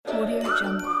Audio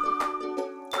Jungle.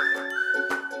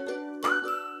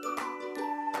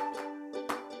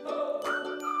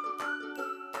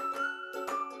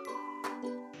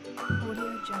 Audio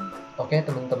Jungle. Oke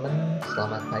teman-teman,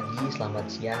 selamat pagi, selamat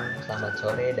siang, selamat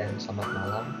sore, dan selamat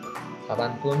malam.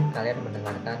 Kapanpun kalian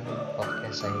mendengarkan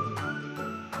podcast saya ini.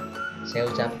 Saya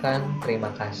ucapkan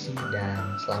terima kasih dan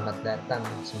selamat datang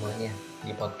semuanya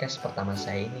di podcast pertama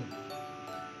saya ini.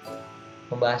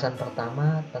 Pembahasan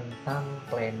pertama tentang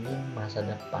planning masa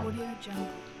depan. Audio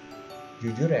Jungle.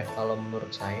 Jujur ya, kalau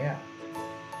menurut saya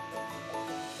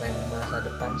planning masa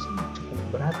depan sih cukup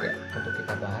berat ya untuk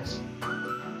kita bahas.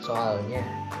 Soalnya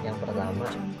yang pertama,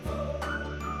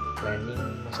 planning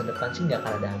masa depan sih nggak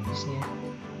akan ada habisnya.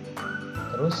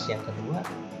 Terus yang kedua,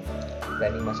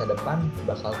 planning masa depan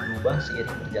bakal berubah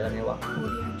seiring berjalannya waktu.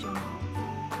 Audio Jungle.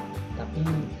 Tapi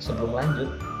sebelum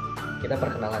lanjut, kita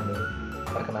perkenalan dulu.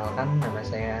 Perkenalkan, nama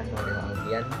saya Nuril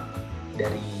Alfian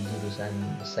dari jurusan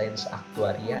Sains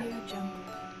Aktuaria, Audio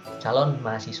Jungle. calon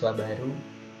mahasiswa baru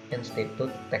Institut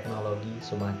Teknologi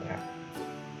Sumatera.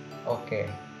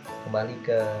 Oke, kembali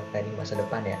ke planning masa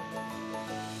depan ya.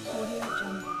 Audio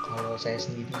Jungle. Kalau saya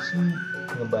sendiri sih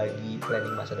ngebagi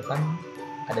planning masa depan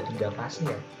ada 3 fase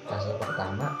ya. Fase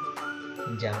pertama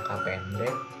jangka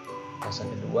pendek, fase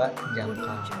kedua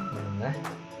jangka menengah,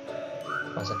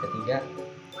 fase ketiga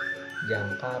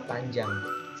jangka panjang.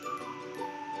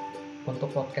 Untuk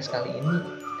podcast kali ini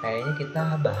kayaknya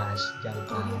kita bahas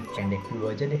jangka pendek dulu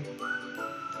aja deh.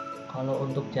 Kalau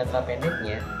untuk jangka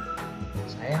pendeknya,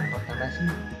 saya yang pertama sih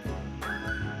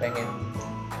pengen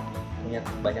punya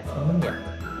banyak temen ya,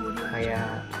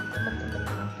 kayak teman-teman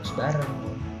kampus bareng,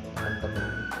 teman-teman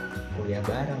kuliah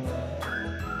bareng,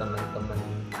 teman-teman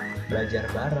belajar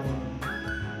bareng.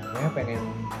 Saya pengen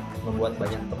membuat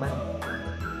banyak teman,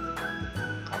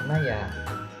 karena ya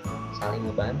saling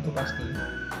ngebantu pasti.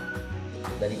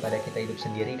 Daripada kita hidup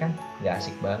sendiri kan nggak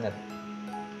asik banget.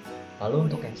 Lalu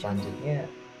untuk yang selanjutnya,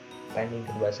 planning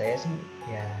kedua saya sih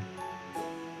ya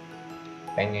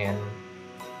pengen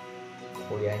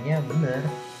kuliahnya bener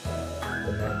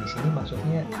di sini,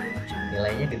 maksudnya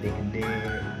nilainya gede-gede,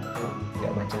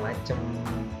 nggak macem-macem.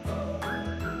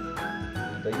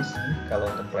 Itu aja sih kalau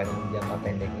untuk planning jangka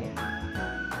pendeknya.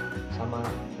 Sama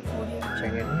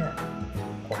pengennya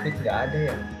covid nggak ada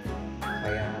ya,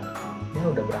 kayak ya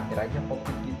udah berakhir aja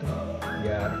covid gitu,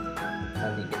 biar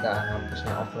nanti kita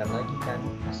ngampusnya offline lagi kan,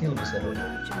 pasti lebih seru.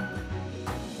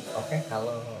 Oke,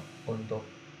 kalau untuk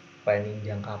planning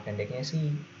jangka pendeknya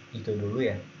sih itu dulu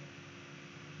ya.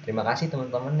 Terima kasih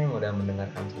teman-teman yang udah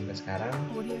mendengarkan sampai sekarang.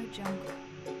 Audio Jungle.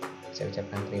 Saya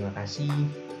ucapkan terima kasih.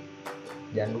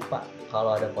 Jangan lupa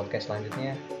kalau ada podcast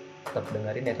selanjutnya tetap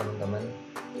dengerin ya teman-teman.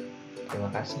 Terima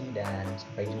kasih dan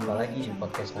sampai jumpa lagi di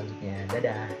podcast selanjutnya.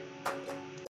 Dadah.